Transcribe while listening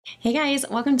Hey guys,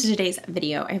 welcome to today's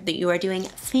video. I hope that you are doing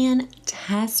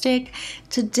fantastic.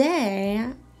 Today,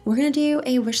 we're gonna do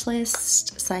a wish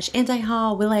list slash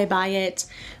anti-haul, will I buy it?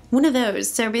 One of those.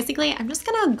 So basically, I'm just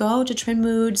gonna go to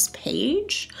Trendmood's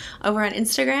page over on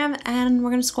Instagram and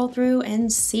we're gonna scroll through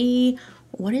and see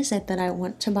what is it that I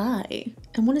want to buy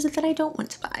and what is it that I don't want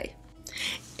to buy.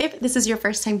 If this is your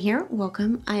first time here,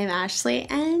 welcome. I am Ashley,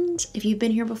 and if you've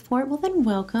been here before, well then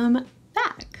welcome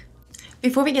back.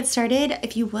 Before we get started,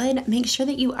 if you would, make sure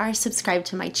that you are subscribed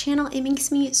to my channel. It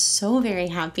makes me so very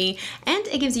happy, and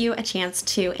it gives you a chance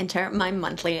to enter my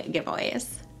monthly giveaways.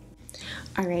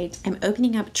 All right, I'm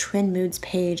opening up Trendmood's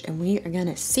page, and we are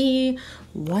gonna see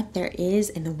what there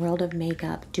is in the world of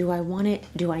makeup. Do I want it?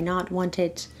 Do I not want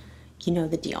it? You know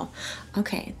the deal.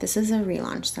 Okay, this is a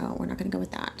relaunch, so we're not gonna go with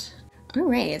that. All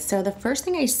right, so the first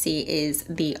thing I see is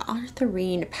the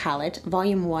Arthurine Palette,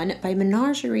 Volume 1 by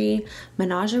Menagerie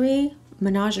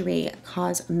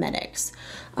Cosmetics.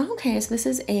 Okay, so this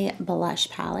is a blush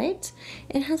palette.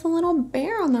 It has a little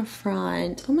bear on the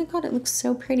front. Oh my god, it looks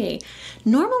so pretty.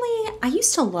 Normally, I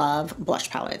used to love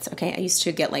blush palettes, okay? I used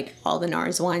to get like all the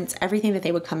NARS ones, everything that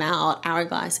they would come out,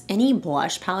 Hourglass, any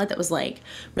blush palette that was like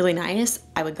really nice,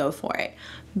 I would go for it.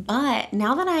 But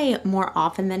now that I more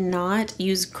often than not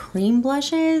use cream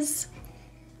blushes,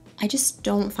 I just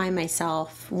don't find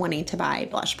myself wanting to buy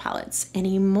blush palettes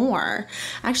anymore.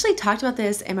 I actually talked about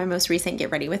this in my most recent Get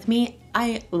Ready With Me.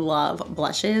 I love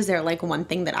blushes. They're like one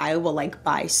thing that I will like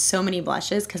buy so many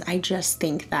blushes because I just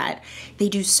think that they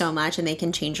do so much and they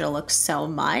can change your look so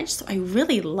much. So I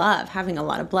really love having a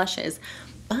lot of blushes,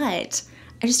 but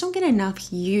I just don't get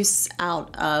enough use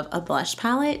out of a blush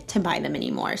palette to buy them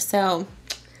anymore. So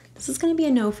this is gonna be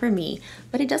a no for me,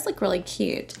 but it does look really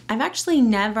cute. I've actually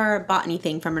never bought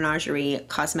anything from Menagerie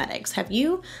Cosmetics. Have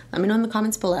you? Let me know in the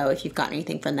comments below if you've gotten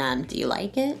anything from them. Do you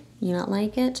like it? You not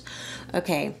like it?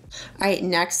 Okay. All right,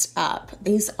 next up.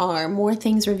 These are more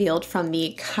things revealed from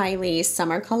the Kylie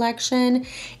Summer Collection.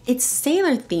 It's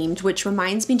sailor themed, which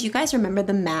reminds me, do you guys remember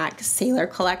the MAC Sailor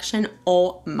Collection?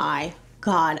 Oh my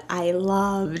God, I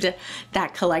loved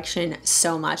that collection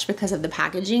so much because of the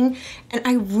packaging, and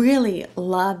I really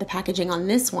love the packaging on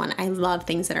this one. I love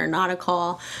things that are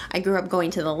nautical. I grew up going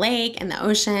to the lake and the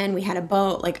ocean. We had a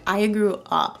boat. Like, I grew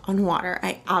up on water.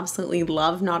 I absolutely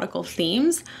love nautical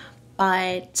themes,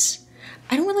 but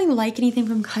I don't really like anything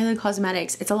from Kylie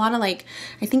Cosmetics. It's a lot of like,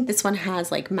 I think this one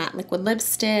has like matte liquid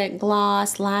lipstick,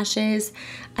 gloss, lashes.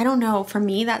 I don't know. For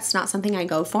me, that's not something I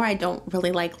go for. I don't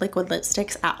really like liquid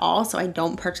lipsticks at all, so I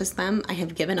don't purchase them. I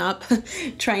have given up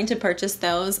trying to purchase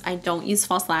those. I don't use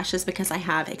false lashes because I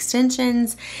have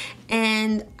extensions,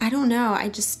 and I don't know. I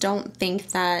just don't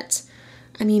think that,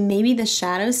 I mean, maybe the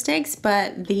shadow sticks,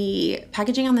 but the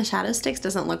packaging on the shadow sticks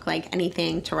doesn't look like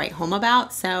anything to write home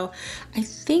about. So I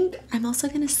think I'm also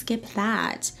gonna skip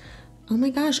that. Oh my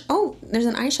gosh. Oh, there's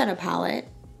an eyeshadow palette,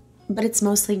 but it's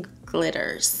mostly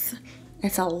glitters.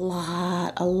 It's a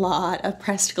lot of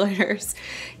pressed glitters.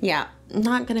 Yeah,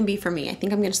 not gonna be for me. I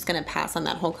think I'm just gonna pass on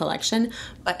that whole collection,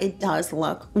 but it does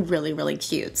look really, really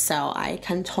cute. So I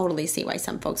can totally see why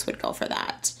some folks would go for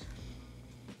that.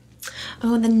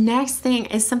 Oh, the next thing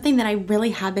is something that I really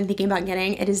have been thinking about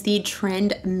getting. It is the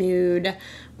Trendmood,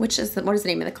 which is, what is the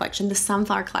name of the collection? The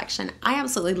Sunflower Collection. I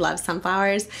absolutely love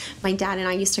sunflowers. My dad and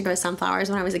I used to grow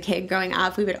sunflowers when I was a kid growing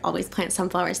up. We would always plant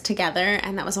sunflowers together,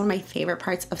 and that was one of my favorite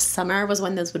parts of summer, was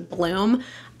when those would bloom.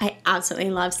 I absolutely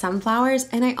love sunflowers,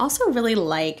 and I also really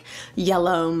like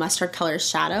yellow mustard color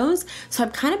shadows. So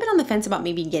I've kind of been on the fence about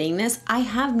maybe getting this. I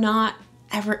have not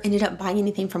ever ended up buying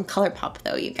anything from ColourPop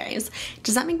though, you guys.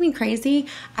 Does that make me crazy?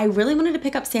 I really wanted to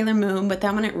pick up Sailor Moon, but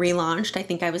then when it relaunched, I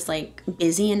think I was like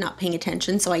busy and not paying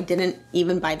attention, so I didn't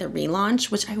even buy the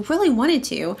relaunch, which I really wanted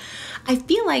to. I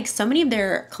feel like so many of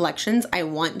their collections I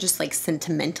want just like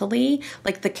sentimentally,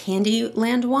 like the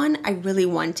Candyland one I really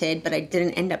wanted, but I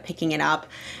didn't end up picking it up,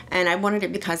 and I wanted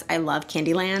it because I love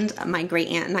Candyland. My great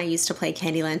aunt and I used to play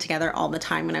Candyland together all the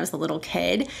time when I was a little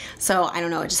kid, so I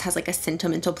don't know, it just has like a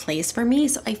sentimental place for me.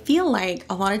 So I feel like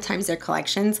a lot of times their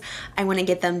collections, I want to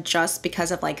get them just because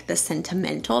of like the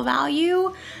sentimental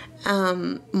value,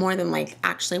 more than like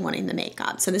actually wanting the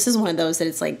makeup. So this is one of those that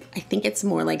it's like, I think it's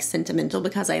more like sentimental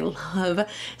because I love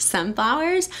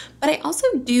sunflowers, but I also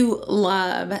do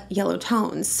love yellow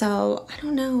tones. So I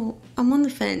don't know, I'm on the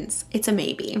fence. It's a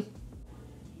maybe.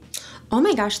 Oh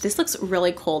my gosh, this looks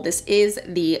really cool. This is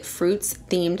the fruits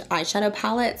themed eyeshadow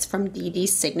palettes from DD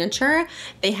Signature.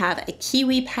 They have a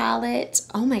kiwi palette.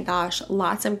 Oh my gosh,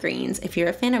 lots of greens. If you're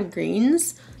a fan of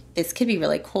greens, this could be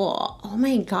really cool. Oh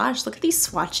my gosh, look at these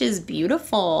swatches,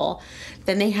 beautiful.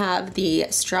 Then they have the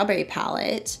strawberry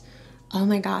palette. Oh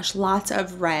my gosh, lots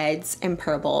of reds and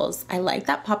purples. I like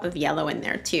that pop of yellow in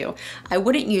there too. I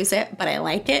wouldn't use it, but I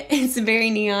like it. It's very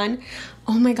neon.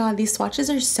 Oh my God, these swatches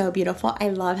are so beautiful. I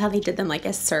love how they did them like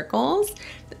as circles.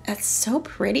 That's so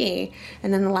pretty.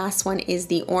 And then the last one is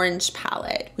the orange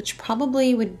palette, which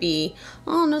probably would be,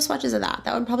 oh, no swatches of that.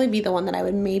 That would probably be the one that I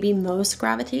would maybe most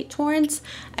gravitate towards.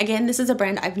 Again, this is a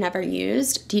brand I've never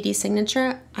used, DD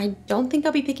Signature. I don't think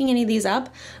I'll be picking any of these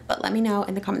up, but let me know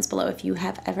in the comments below if you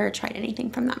have ever tried anything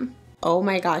from them. Oh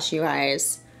my gosh, you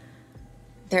guys.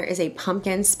 There is a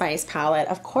pumpkin spice palette.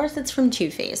 Of course it's from Too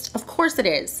Faced. Of course it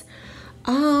is.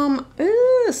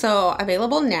 So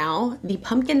available now, the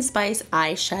Pumpkin Spice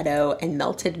Eyeshadow and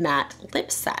Melted Matte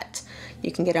Lip Set.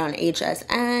 You can get it on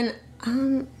HSN.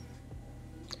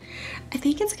 I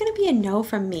think it's gonna be a no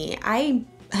from me. I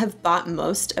have bought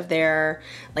most of their,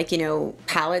 like, you know,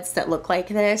 palettes that look like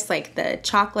this, like the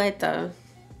chocolate, the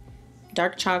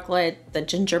dark chocolate, the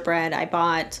gingerbread I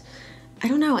bought. I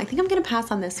don't know. I think I'm gonna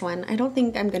pass on this one. I don't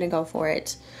think I'm gonna go for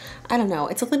it. I don't know.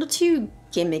 It's a little too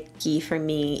gimmicky for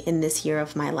me in this year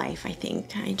of my life, I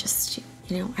think. I just,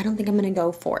 you know, I don't think I'm gonna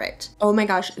go for it. Oh my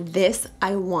gosh, this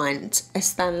I want.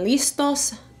 Están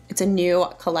listos? It's a new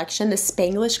collection, the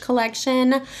Spanglish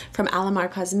collection from Alamar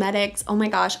Cosmetics. Oh my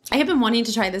gosh, I have been wanting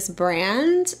to try this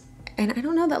brand, and I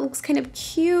don't know, that looks kind of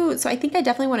cute. So I think I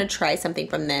definitely want to try something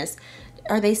from this.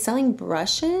 Are they selling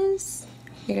brushes?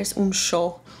 Here's un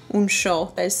show. Un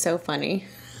show. That is so funny.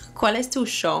 ¿Cuál es tu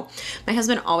show? My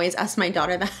husband always asks my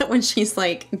daughter that when she's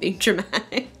like being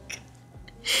dramatic.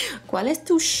 ¿Cuál es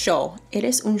tu show?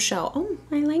 Eres un show. Oh,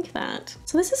 I like that.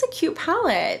 So this is a cute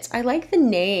palette. I like the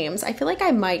names. I feel like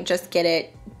I might just get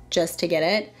it just to get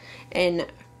it. And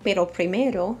pero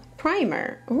primero,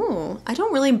 primer. Ooh, I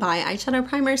don't really buy eyeshadow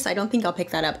primers, so I don't think I'll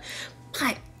pick that up.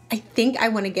 But I think I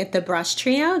want to get the brush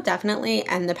trio, definitely,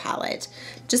 and the palette,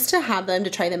 just to have them, to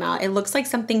try them out. It looks like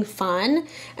something fun,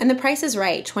 and the price is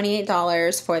right,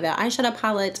 $28 for the eyeshadow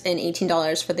palette and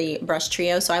 $18 for the brush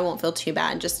trio, so I won't feel too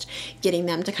bad just getting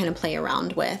them to kind of play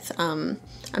around with. I'm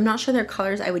not sure their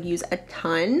colors I would use a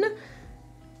ton,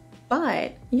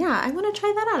 but yeah, I want to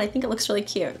try that out. I think it looks really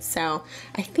cute, so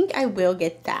I think I will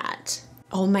get that.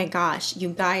 Oh my gosh, you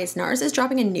guys, NARS is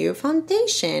dropping a new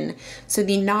foundation. So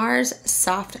the NARS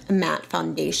Soft Matte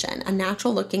Foundation, a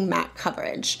natural looking matte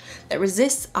coverage that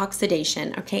resists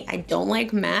oxidation. Okay, I don't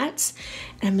like mattes,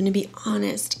 and I'm gonna be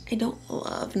honest, I don't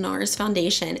love NARS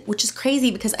foundation, which is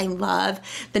crazy because I love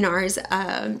the NARS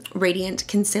Radiant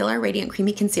Concealer, Radiant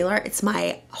Creamy Concealer. It's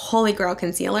my holy grail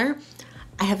concealer.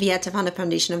 I have yet to find a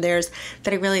foundation of theirs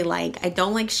that I really like. I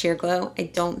don't like Sheer Glow. I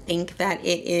don't think that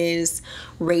it is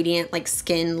radiant, like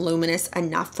skin luminous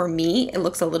enough for me. It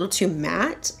looks a little too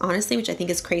matte, honestly, which I think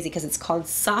is crazy because it's called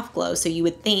Soft Glow. So you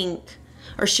would think,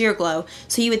 or Sheer Glow,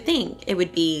 so you would think it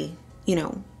would be, you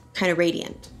know, kind of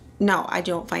radiant. No, I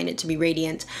don't find it to be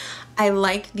radiant. I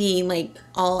like the like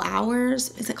All Hours.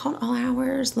 Is it called All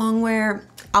Hours? Longwear.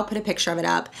 I'll put a picture of it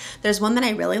up. There's one that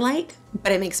I really like,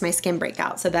 but it makes my skin break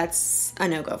out. So that's a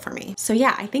no-go for me. So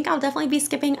yeah, I think I'll definitely be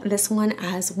skipping this one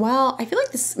as well. I feel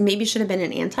like this maybe should have been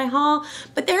an anti-haul,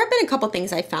 but there have been a couple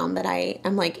things I found that I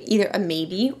am like either a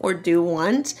maybe or do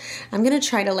want. I'm gonna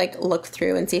try to like look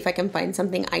through and see if I can find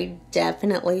something I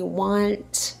definitely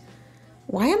want.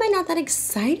 Why am I not that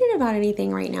excited about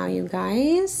anything right now, you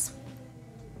guys?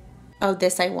 Oh,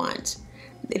 this I want.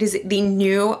 It is the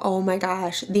new, oh my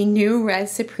gosh, the new Red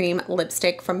Supreme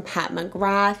lipstick from Pat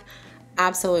McGrath.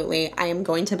 Absolutely, I am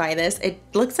going to buy this. It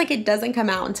looks like it doesn't come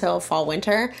out until fall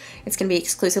winter. It's gonna be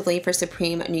exclusively for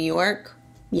Supreme New York.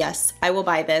 Yes, I will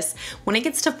buy this. When it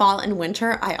gets to fall and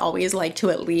winter, I always like to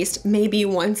at least maybe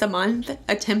once a month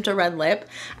attempt a red lip.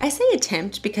 I say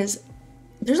attempt because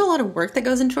there's a lot of work that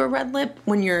goes into a red lip.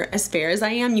 When you're as fair as I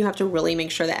am, you have to really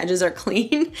make sure the edges are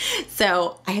clean.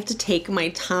 So I have to take my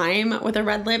time with a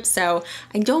red lip. So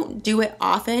I don't do it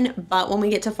often, but when we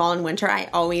get to fall and winter, I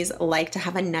always like to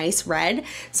have a nice red.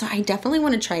 So I definitely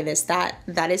want to try this. That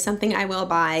is something I will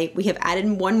buy. We have added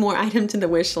one more item to the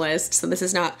wish list, so this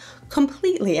is not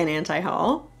completely an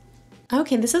anti-haul.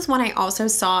 Okay, this is one I also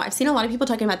saw. I've seen a lot of people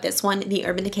talking about this one, the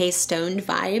Urban Decay Stoned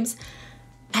Vibes.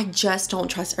 I just don't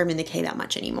trust Urban Decay that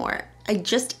much anymore.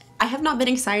 I have not been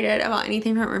excited about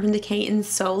anything from Urban Decay in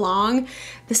so long.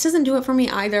 This doesn't do it for me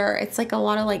either. It's like a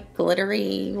lot of like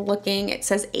glittery looking. It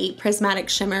says 8 prismatic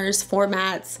shimmers, 4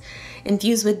 mattes,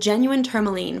 infused with genuine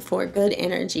tourmaline for good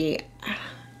energy.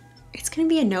 It's gonna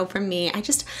be a no from me. I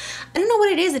don't know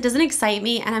what it is. It doesn't excite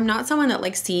me, and I'm not someone that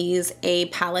like sees a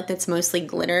palette that's mostly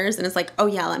glitters and it's like, oh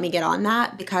yeah, let me get on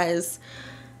that, because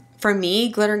for me,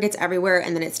 glitter gets everywhere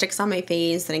and then it sticks on my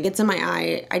face and it gets in my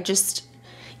eye.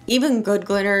 Even good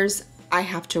glitters, I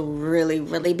have to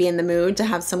really be in the mood to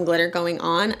have some glitter going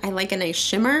on. I like a nice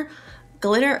shimmer.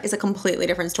 Glitter is a completely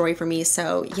different story for me.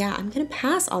 So yeah, I'm gonna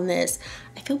pass on this.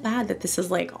 I feel bad that this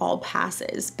is like all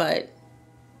passes, but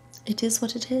it is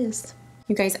what it is.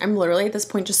 You guys, I'm literally at this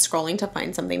point just scrolling to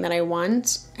find something that I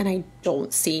want, and I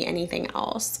don't see anything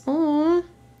else. Oh,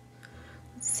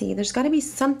 let's see, there's gotta be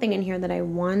something in here that I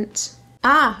want.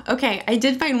 Ah, okay, I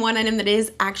did find one item that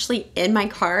is actually in my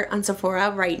cart on Sephora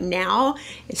right now.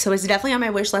 So it's definitely on my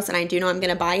wish list and I do know I'm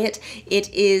gonna buy it.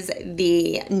 It is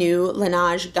the new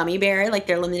Laneige gummy bear, like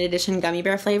their limited edition gummy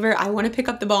bear flavor. I wanna pick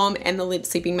up the balm and the lip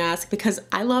sleeping mask because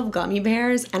I love gummy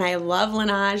bears and I love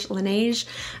Laneige.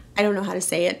 I don't know how to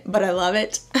say it, but I love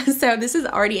it. So this is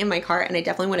already in my cart and I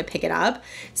definitely wanna pick it up.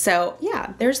 So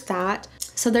yeah, there's that.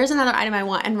 So there's another item I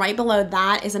want, and right below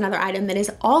that is another item that is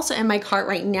also in my cart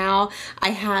right now. I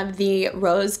have the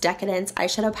Rose Decadence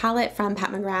eyeshadow palette from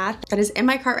Pat McGrath that is in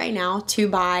my cart right now to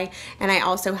buy, and I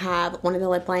also have one of the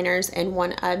lip liners and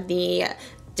one of the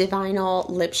Divinal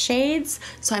lip shades.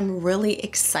 So I'm really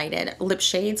excited. Lip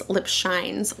shades, lip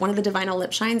shines. One of the Divinal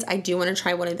lip shines, I do want to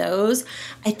try one of those.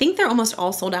 I think they're almost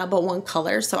all sold out but one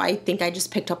color, so I think I just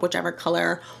picked up whichever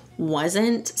color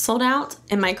wasn't sold out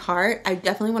in my cart. I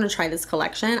definitely want to try this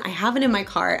collection. I have it in my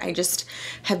cart. I just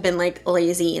have been like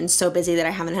lazy and so busy that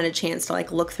I haven't had a chance to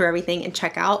like look through everything and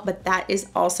check out, but that is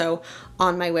also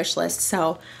on my wish list.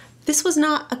 So this was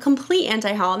not a complete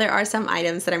anti-haul. There are some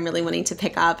items that I'm really wanting to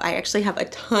pick up. I actually have a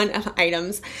ton of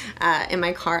items in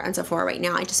my cart on Sephora right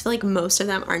now. I just feel like most of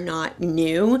them are not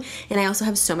new. And I also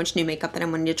have so much new makeup that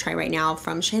I'm wanting to try right now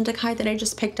from Jeanne G that I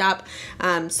just picked up.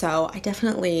 So I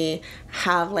definitely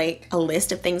have like a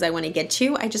list of things I want to get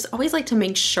to. I just always like to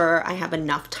make sure I have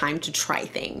enough time to try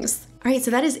things. All right,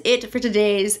 so that is it for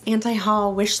today's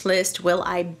anti-haul wish list, will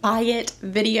I buy it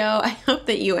video. I hope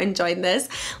that you enjoyed this.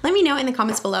 Let me know in the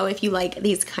comments below if you like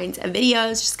these kinds of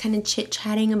videos, just kind of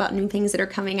chit-chatting about new things that are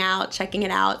coming out, checking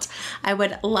it out. I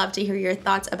would love to hear your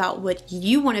thoughts about what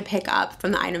you want to pick up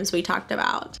from the items we talked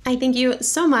about. I thank you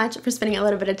so much for spending a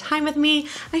little bit of time with me.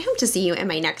 I hope to see you in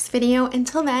my next video.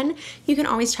 Until then, you can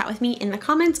always chat with me in the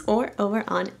comments or over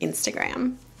on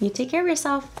Instagram. You take care of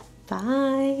yourself.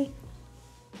 Bye.